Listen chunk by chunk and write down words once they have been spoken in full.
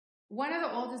One of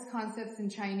the oldest concepts in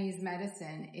Chinese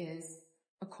medicine is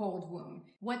a cold womb.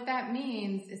 What that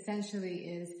means essentially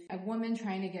is a woman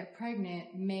trying to get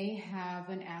pregnant may have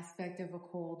an aspect of a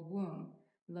cold womb.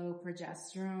 Low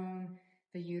progesterone,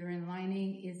 the uterine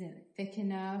lining isn't thick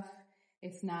enough,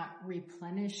 it's not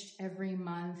replenished every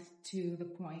month to the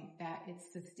point that it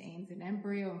sustains an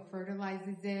embryo and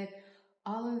fertilizes it.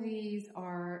 All of these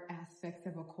are aspects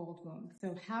of a cold womb.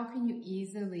 So how can you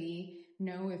easily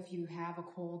know if you have a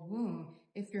cold womb?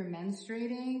 If you're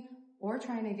menstruating or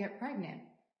trying to get pregnant,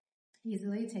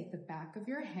 easily take the back of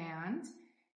your hand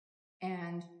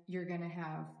and you're going to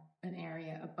have an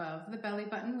area above the belly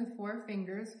button with 4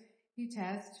 fingers. You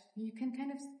test, you can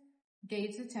kind of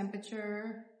gauge the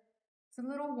temperature. It's a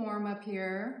little warm up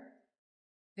here.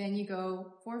 Then you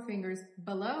go 4 fingers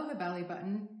below the belly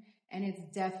button and it's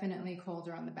definitely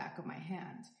colder on the back of my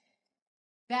hand.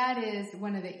 That is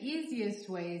one of the easiest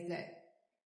ways that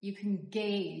you can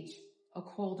gauge a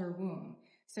colder womb.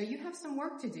 So you have some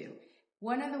work to do.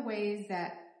 One of the ways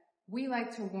that we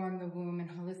like to warm the womb in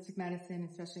holistic medicine,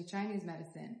 especially Chinese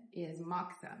medicine, is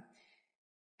moxa.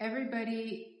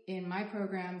 Everybody in my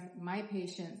programs, my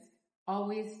patients,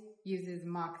 always uses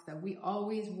moxa. We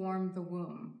always warm the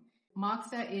womb.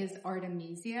 Moxa is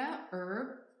Artemisia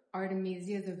herb.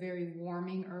 Artemisia is a very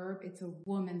warming herb. It's a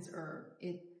woman's herb.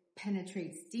 It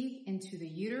penetrates deep into the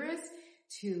uterus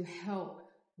to help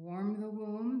warm the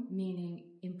womb, meaning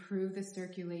improve the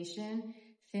circulation,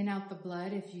 thin out the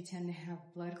blood if you tend to have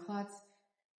blood clots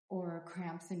or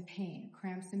cramps and pain.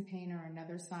 Cramps and pain are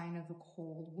another sign of a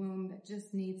cold womb that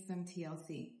just needs some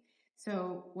TLC.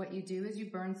 So what you do is you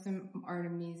burn some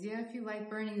Artemisia. If you like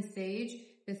burning sage,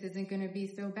 this isn't going to be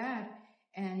so bad.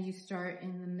 And you start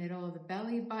in the middle of the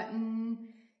belly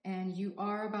button and you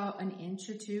are about 1 inch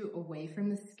or 2 away from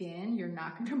the skin. You're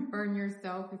not going to burn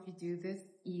yourself if you do this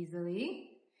easily.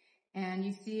 And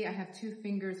you see I have 2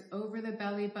 fingers over the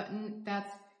belly button.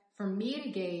 That's for me to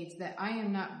gauge that I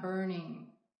am not burning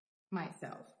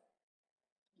myself.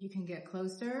 You can get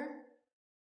closer.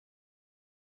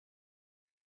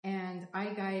 And I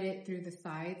guide it through the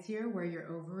sides here where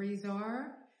your ovaries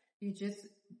are. You just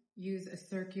use a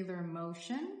circular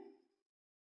motion.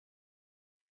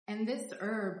 And this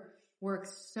herb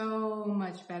works so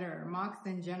much better. Moxa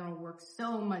in general works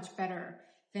so much better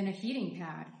than a heating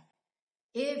pad.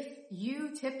 If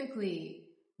you typically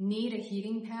need a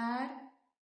heating pad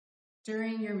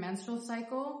during your menstrual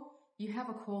cycle, you have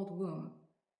a cold womb.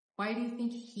 Why do you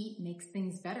think heat makes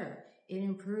things better? It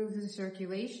improves the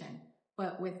circulation.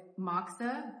 But with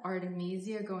moxa,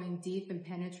 Artemisia going deep and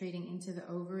penetrating into the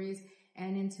ovaries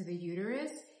and into the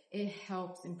uterus, it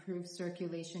helps improve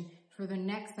circulation for the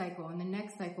next cycle and the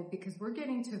next cycle because we're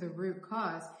getting to the root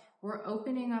cause. We're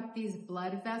opening up these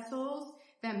blood vessels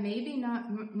that may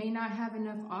not have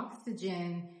enough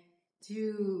oxygen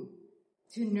to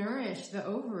nourish the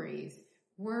ovaries.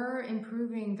 We're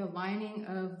improving the lining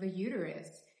of the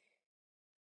uterus.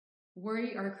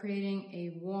 We are creating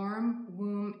a warm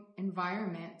womb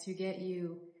environment to get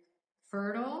you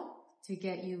fertile, to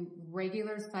get you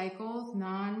regular cycles,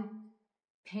 non-painful,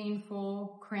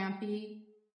 crampy,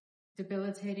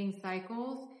 debilitating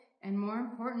cycles, and more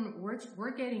important,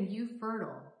 we're getting you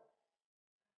fertile,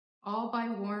 all by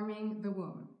warming the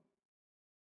womb.